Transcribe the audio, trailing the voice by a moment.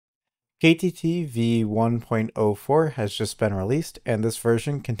KTT v1.04 has just been released, and this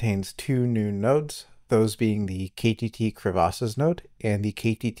version contains two new nodes, those being the KTT Crevasses node and the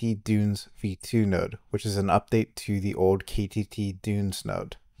KTT Dunes v2 node, which is an update to the old KTT Dunes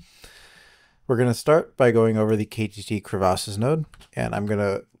node. We're going to start by going over the KTT Crevasses node, and I'm going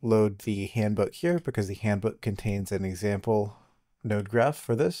to load the handbook here because the handbook contains an example node graph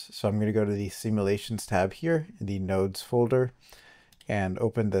for this. So I'm going to go to the Simulations tab here in the Nodes folder and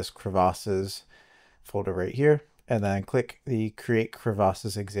open this Crevasses folder right here, and then click the Create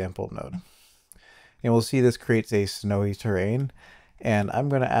Crevasses Example node. And we'll see this creates a snowy terrain, and I'm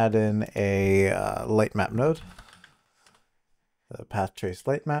going to add in a light map node, the path trace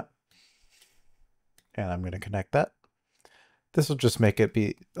light map, and I'm going to connect that. This will just make it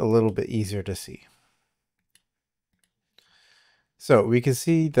be a little bit easier to see. So we can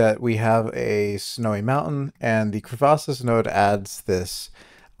see that we have a snowy mountain, and the Crevasses node adds this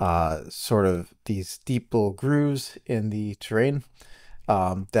sort of these deep little grooves in the terrain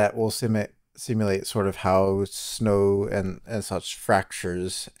that will simulate sort of how snow and such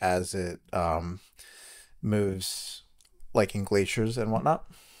fractures as it moves, like in glaciers and whatnot.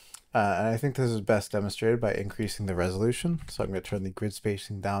 And I think this is best demonstrated by increasing the resolution. So I'm going to turn the grid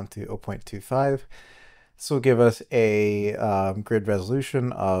spacing down to 0.25. This will give us a grid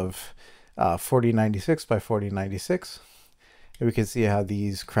resolution of 4096 by 4096. And we can see how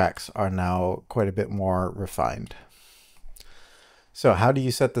these cracks are now quite a bit more refined. So how do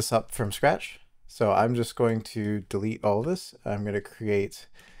you set this up from scratch? So I'm just going to delete all of this. I'm going to create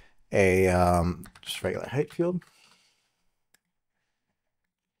a just regular Heightfield.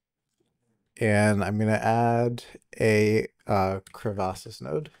 And I'm going to add a Crevasses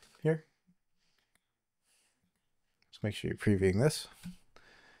node here. Just make sure you're previewing this.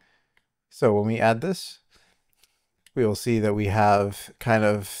 So when we add this, we will see that we have kind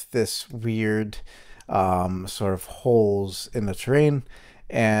of this weird sort of holes in the terrain.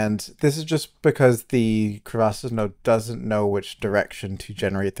 And this is just because the Crevasses node doesn't know which direction to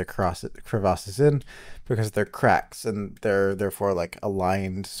generate the crevasses in, because they're cracks and they're therefore like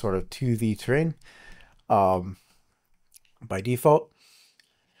aligned sort of to the terrain by default.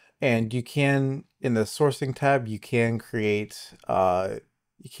 And you can, in the sourcing tab, you can create,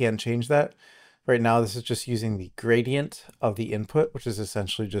 you can change that. Right now, this is just using the gradient of the input, which is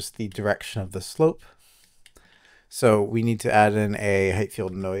essentially just the direction of the slope. So we need to add in a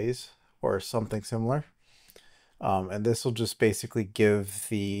Heightfield noise or something similar. And this will just basically give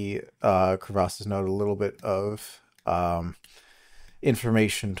the Crevasses node a little bit of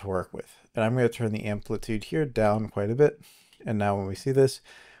information to work with. And I'm going to turn the amplitude here down quite a bit. And now when we see this,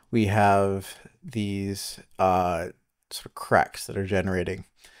 we have these sort of cracks that are generating.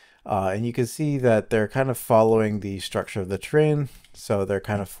 And you can see that they're kind of following the structure of the terrain. So they're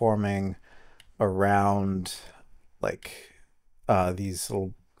kind of forming around like these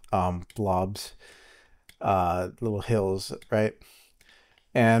little blobs, little hills, right?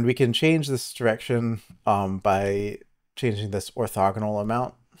 And we can change this direction by changing this orthogonal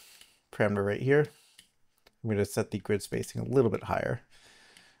amount parameter right here. I'm going to set the grid spacing a little bit higher.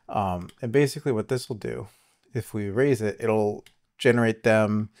 And basically what this will do, if we raise it, it'll generate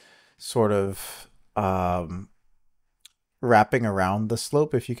them sort of wrapping around the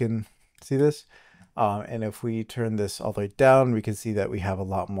slope, if you can see this. And if we turn this all the way down, we can see that we have a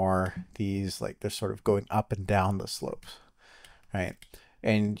lot more these, like they're sort of going up and down the slopes, right?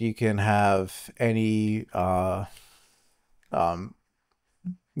 And you can have any value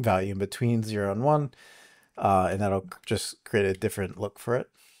in between 0 and 1, and that'll just create a different look for it.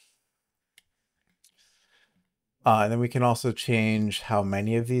 And then we can also change how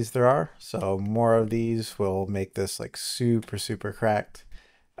many of these there are. So more of these will make this like super, super cracked.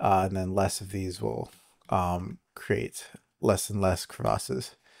 And then less of these will create less and less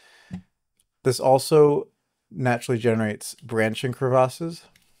crevasses. This also naturally generates branching crevasses,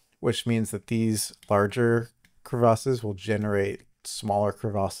 which means that these larger crevasses will generate smaller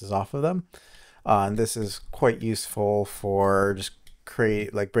crevasses off of them. And this is quite useful for just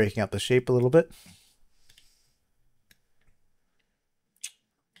breaking out the shape a little bit.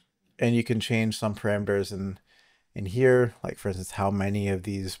 And you can change some parameters in here, like for instance, how many of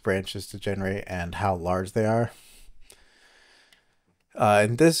these branches to generate and how large they are.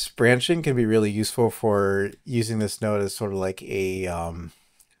 And this branching can be really useful for using this node as sort of like a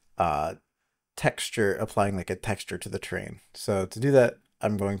texture, applying like a texture to the terrain. So to do that,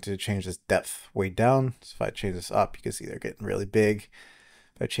 I'm going to change this depth way down. So if I change this up, you can see they're getting really big.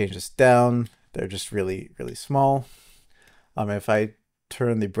 If I change this down, they're just really, really small. If I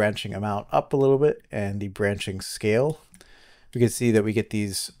turn the branching amount up a little bit and the branching scale, we can see that we get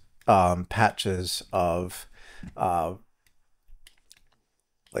these patches of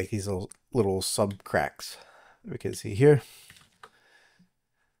like these little sub cracks we can see here.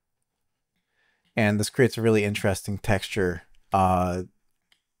 And this creates a really interesting texture that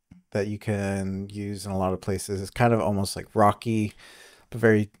you can use in a lot of places. It's kind of almost like rocky, but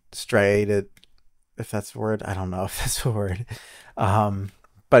very striated, if that's a word. I don't know if that's a word.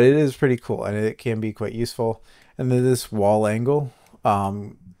 But it is pretty cool, and it can be quite useful. And then this wall angle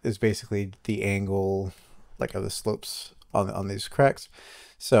is basically the angle like of the slopes on these cracks.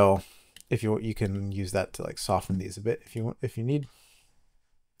 So if you can use that to like soften these a bit if you need.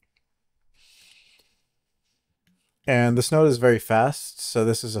 And this node is very fast. So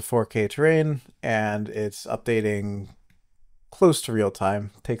this is a 4K terrain, and it's updating close to real time.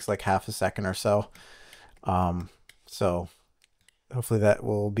 It takes like half a second or so. So hopefully that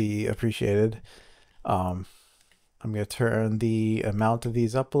will be appreciated. I'm going to turn the amount of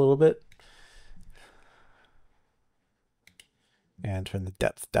these up a little bit and turn the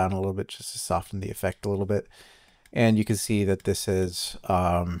depth down a little bit just to soften the effect a little bit. And you can see that this is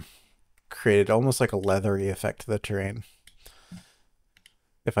created almost like a leathery effect to the terrain.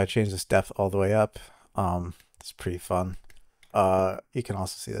 If I change this depth all the way up, it's pretty fun. You can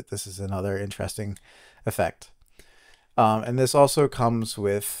also see that this is another interesting effect. And this also comes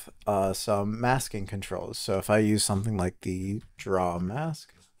with some masking controls. So if I use something like the draw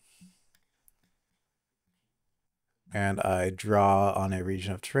mask, and I draw on a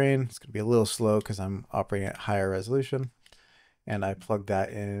region of terrain, it's going to be a little slow because I'm operating at higher resolution, and I plug that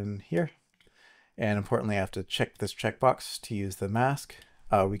in here. And importantly, I have to check this checkbox to use the mask.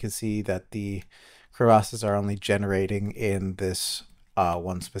 We can see that the crevasses are only generating in this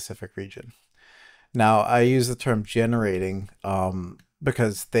one specific region. Now, I use the term generating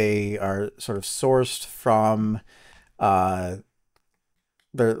because they are sort of sourced from, they're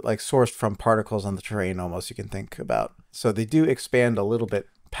like sourced from particles on the terrain almost, you can think about. So they do expand a little bit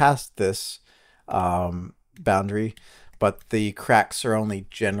past this boundary, but the cracks are only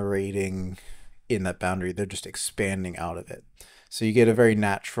generating in that boundary. They're just expanding out of it. So you get a very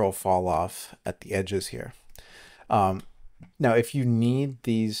natural fall off at the edges here. Now, if you need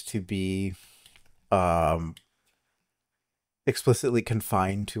these to be explicitly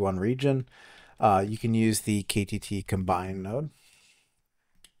confined to one region, you can use the KTT combine node.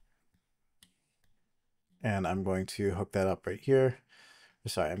 And I'm going to hook that up right here.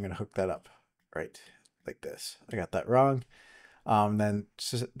 Sorry, I'm going to hook that up right like this. I got that wrong. Then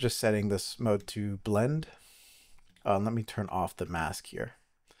just setting this mode to blend. Let me turn off the mask here.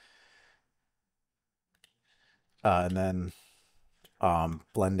 And then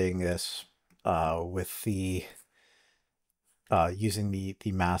blending this with the using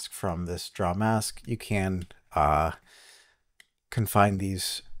the mask from this draw mask, you can confine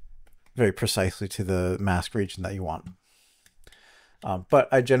these very precisely to the mask region that you want. But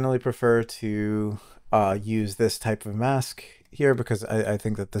I generally prefer to use this type of mask here because I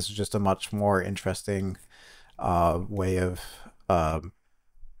think that this is just a much more interesting way of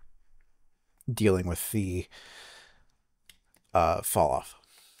dealing with the fall off.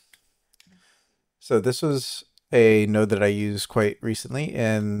 So this was a node that I used quite recently,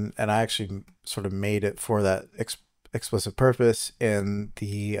 and I actually sort of made it for that explicit purpose in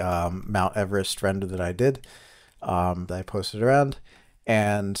the Mount Everest render that I did, that I posted around,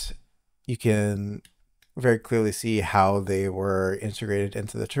 and you can very clearly see how they were integrated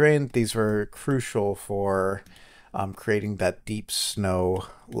into the terrain. These were crucial for creating that deep snow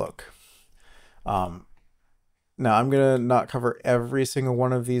look. Now I'm gonna not cover every single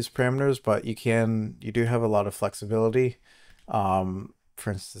one of these parameters, but you do have a lot of flexibility. For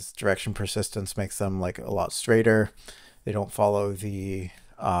instance, direction persistence makes them like a lot straighter. They don't follow the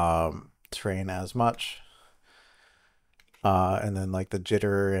terrain as much. And then like the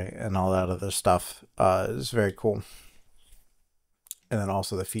jitter and all that other stuff is very cool. And then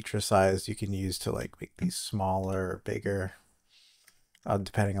also the feature size you can use to like make these smaller or bigger,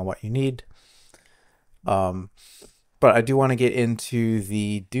 depending on what you need. But I do want to get into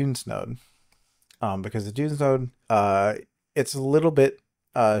the Dunes node, because the Dunes node, it's a little bit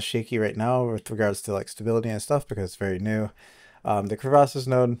shaky right now with regards to like stability and stuff because it's very new. The Crevasses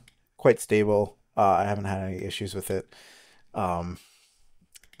node, quite stable. I haven't had any issues with it. But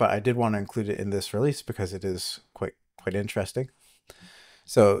I did want to include it in this release because it is quite interesting.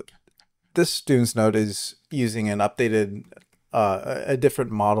 So this Dunes node is using an updated, a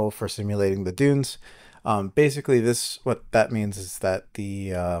different model for simulating the dunes. Basically, what that means is that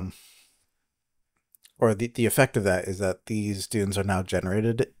the effect of that is that these dunes are now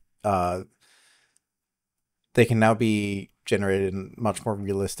generated. They can now be generated in much more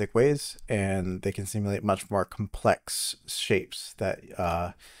realistic ways, and they can simulate much more complex shapes that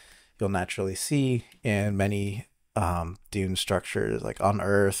you'll naturally see in many dune structures, like on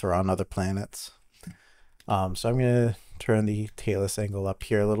Earth or on other planets. So I'm going to turn the talus angle up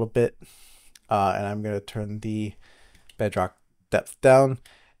here a little bit, and I'm going to turn the bedrock depth down,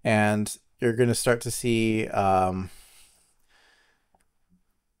 and you're going to start to see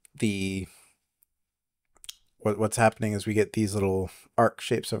what's happening is we get these little arc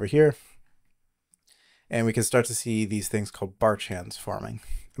shapes over here, and we can start to see these things called barchans forming.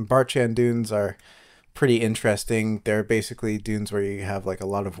 And barchan dunes are pretty interesting. They're basically dunes where you have like a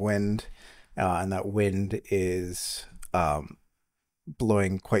lot of wind, and that wind is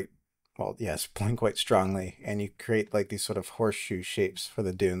blowing quite well, yes, blowing quite strongly, and you create like these sort of horseshoe shapes for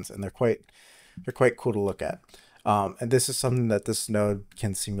the dunes, and they're quite cool to look at. And this is something that this node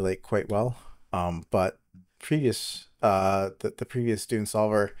can simulate quite well. But the previous dune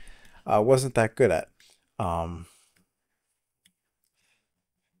solver wasn't that good at.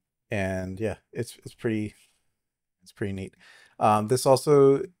 And yeah, it's pretty neat. This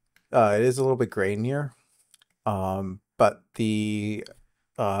also it is a little bit grainier, but the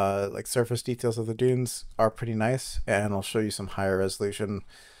like surface details of the dunes are pretty nice, and I'll show you some higher resolution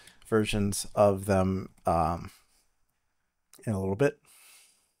versions of them in a little bit.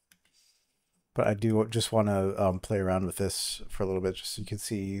 But I do just want to play around with this for a little bit, just so you can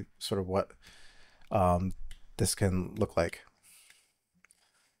see sort of what this can look like,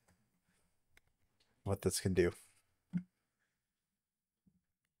 what this can do.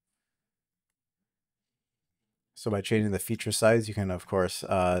 So by changing the feature size, you can of course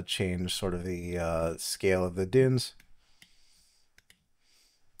change sort of the scale of the dunes.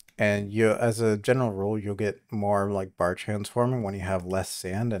 And you, as a general rule, you'll get more like barchans forming when you have less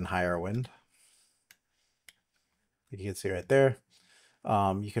sand and higher wind. You can see right there.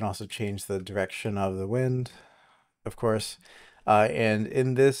 You can also change the direction of the wind, of course. And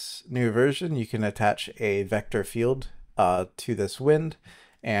in this new version, you can attach a vector field to this wind.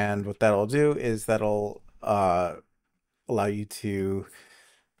 And what that'll do is that'll allow you to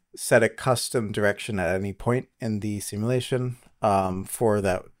set a custom direction at any point in the simulation for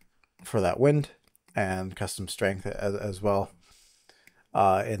that wind, and custom strength as well.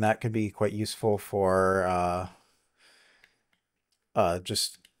 And that could be quite useful for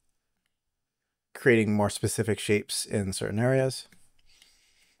just creating more specific shapes in certain areas.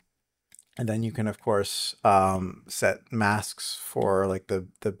 And then you can of course set masks for like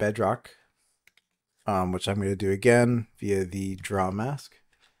the bedrock, which I'm going to do again via the draw mask.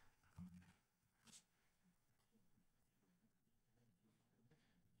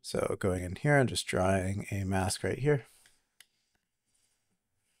 So going in here and just drawing a mask right here.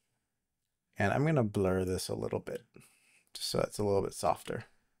 And I'm going to blur this a little bit, just so it's a little bit softer.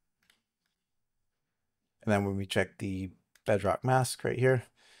 And then when we check the bedrock mask right here,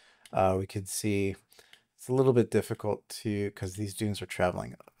 we could see it's a little bit difficult to, because these dunes are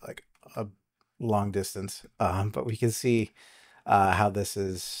traveling like a long distance, but we can see how this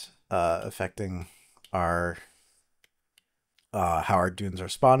is affecting our how our dunes are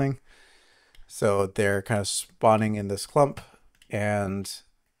spawning. So they're kind of spawning in this clump, and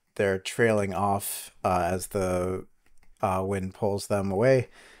they're trailing off as the wind pulls them away.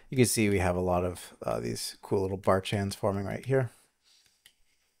 You can see we have a lot of these cool little barchans forming right here.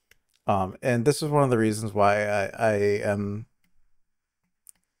 And this is one of the reasons why I am,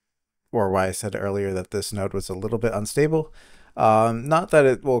 or why I said earlier that this node was a little bit unstable. Not that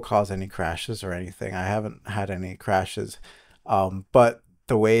it will cause any crashes or anything. I haven't had any crashes, but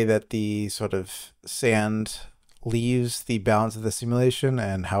the way that the sort of sand leaves the bounds of the simulation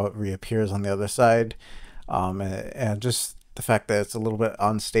and how it reappears on the other side, and just the fact that it's a little bit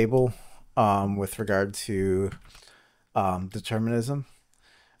unstable with regard to determinism.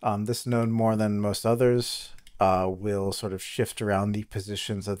 This node, more than most others, will sort of shift around the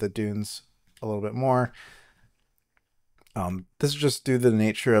positions of the dunes a little bit more. This is just due to the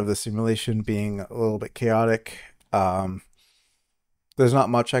nature of the simulation being a little bit chaotic. There's not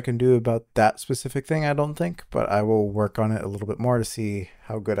much I can do about that specific thing, I don't think, but I will work on it a little bit more to see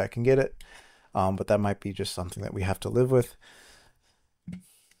how good I can get it. But that might be just something that we have to live with.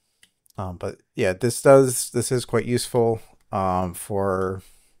 But yeah, this is quite useful for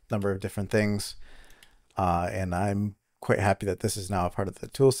a number of different things. And I'm quite happy that this is now a part of the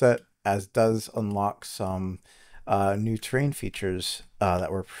toolset, as does unlock some new terrain features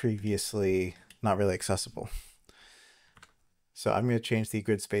that were previously not really accessible. So I'm going to change the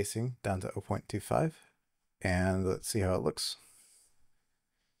grid spacing down to 0.25, and let's see how it looks.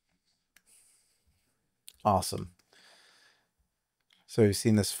 Awesome. So you've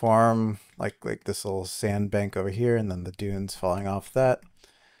seen this form, like this little sand bank over here, and then the dunes falling off that.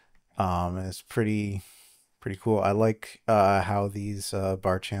 And it's pretty cool. I like how these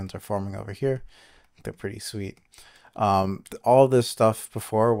bar chans are forming over here. They're pretty sweet. All this stuff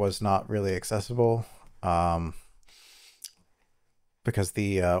before was not really accessible because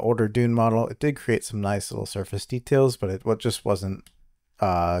the older dune model, it did create some nice little surface details, but it just wasn't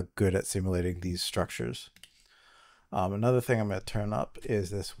good at simulating these structures. Another thing I'm going to turn up is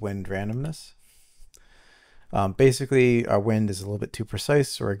this wind randomness. Basically, our wind is a little bit too precise,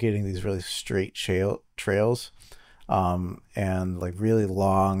 so we're getting these really straight trails and like really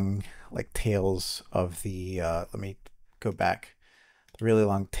long like tails of the, let me go back, really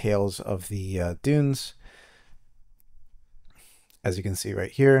long tails of the dunes. As you can see right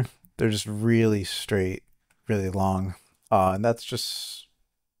here, they're just really straight, really long, and that's just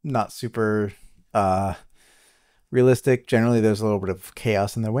not super realistic. Generally, there's a little bit of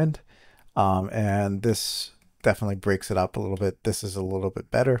chaos in the wind, and this definitely breaks it up a little bit. This is a little bit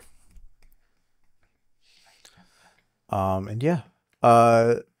better. And yeah,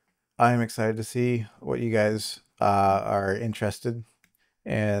 I'm excited to see what you guys are interested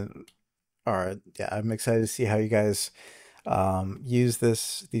in. Or yeah, I'm excited to see how you guys use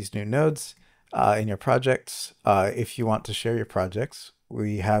these new nodes in your projects. If you want to share your projects,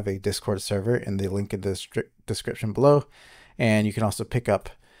 we have a Discord server in the link in the description below, and you can also pick up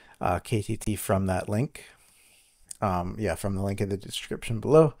KTT from that link. Yeah, from the link in the description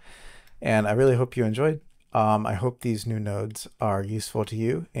below. And I really hope you enjoyed. I hope these new nodes are useful to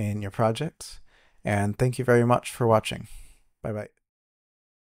you in your projects. And thank you very much for watching. Bye bye.